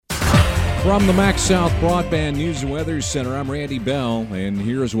From the MaxSouth Broadband News and Weather Center, I'm Randy Bell, and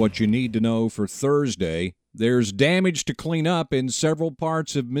here's what you need to know for Thursday. There's damage to clean up in several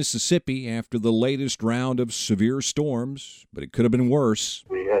parts of Mississippi after the latest round of severe storms, but it could have been worse.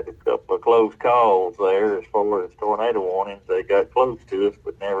 We had a couple of close calls there as far as tornado warnings. They got close to us,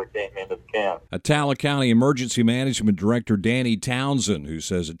 but never came into the county. Attala County Emergency Management Director Danny Townsend, who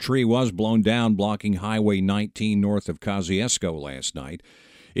says a tree was blown down blocking Highway 19 north of Kosciuszko last night.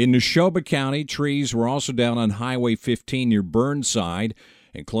 In Neshoba County, trees were also down on Highway 15 near Burnside,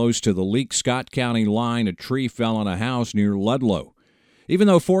 and close to the Leake-Scott County line, a tree fell on a house near Ludlow. Even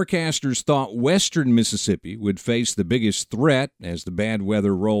though forecasters thought western Mississippi would face the biggest threat as the bad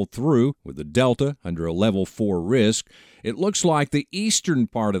weather rolled through, with the Delta under a level 4 risk, it looks like the eastern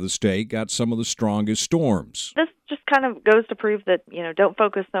part of the state got some of the strongest storms. This just kind of goes to prove that, don't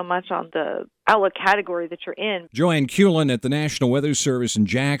focus so much on the outlook category that you're in. Joanne Cullen at the National Weather Service in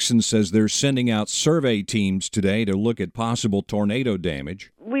Jackson says they're sending out survey teams today to look at possible tornado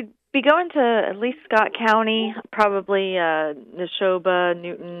damage. We'd be going to at least Scott County, probably Neshoba,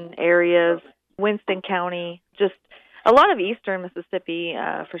 Newton areas, Winston County, just a lot of eastern Mississippi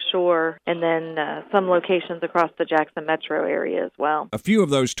for sure, and then some locations across the Jackson metro area as well. A few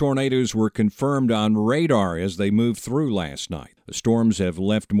of those tornadoes were confirmed on radar as they moved through last night. The storms have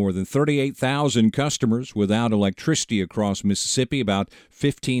left more than 38,000 customers without electricity across Mississippi, about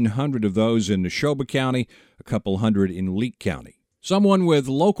 1,500 of those in Neshoba County, a couple hundred in Leake County. Someone with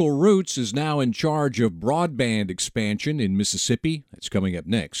local roots is now in charge of broadband expansion in Mississippi. That's coming up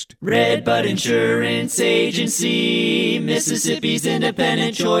next. Redbud Insurance Agency, Mississippi's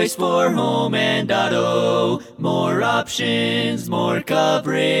independent choice for home and auto. More options, more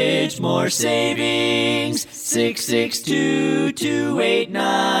coverage, more savings.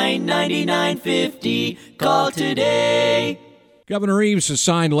 662-289-9950. Call today. Governor Reeves has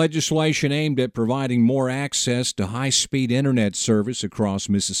signed legislation aimed at providing more access to high-speed internet service across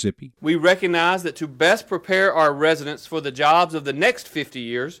Mississippi. We recognize that to best prepare our residents for the jobs of the next 50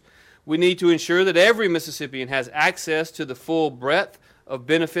 years, we need to ensure that every Mississippian has access to the full breadth of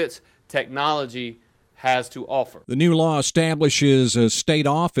benefits technology has to offer. The new law establishes a state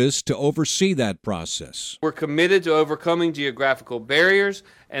office to oversee that process. We're committed to overcoming geographical barriers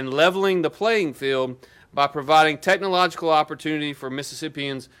and leveling the playing field by providing technological opportunity for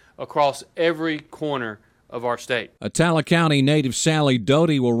Mississippians across every corner of our state. Attala County native Sally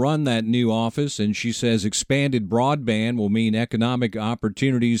Doty will run that new office, and she says expanded broadband will mean economic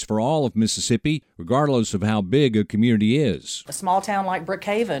opportunities for all of Mississippi, regardless of how big a community is. A small town like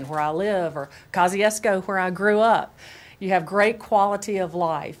Brookhaven, where I live, or Kosciuszko, where I grew up, you have great quality of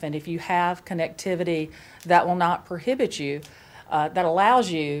life, and if you have connectivity, that will not prohibit you. That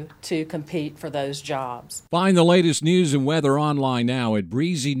allows you to compete for those jobs. Find the latest news and weather online now at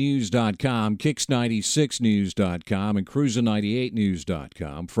breezynews.com, kicks96news.com, and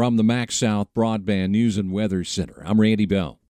cruiser98news.com. From the MaxSouth Broadband News and Weather Center, I'm Randy Bell.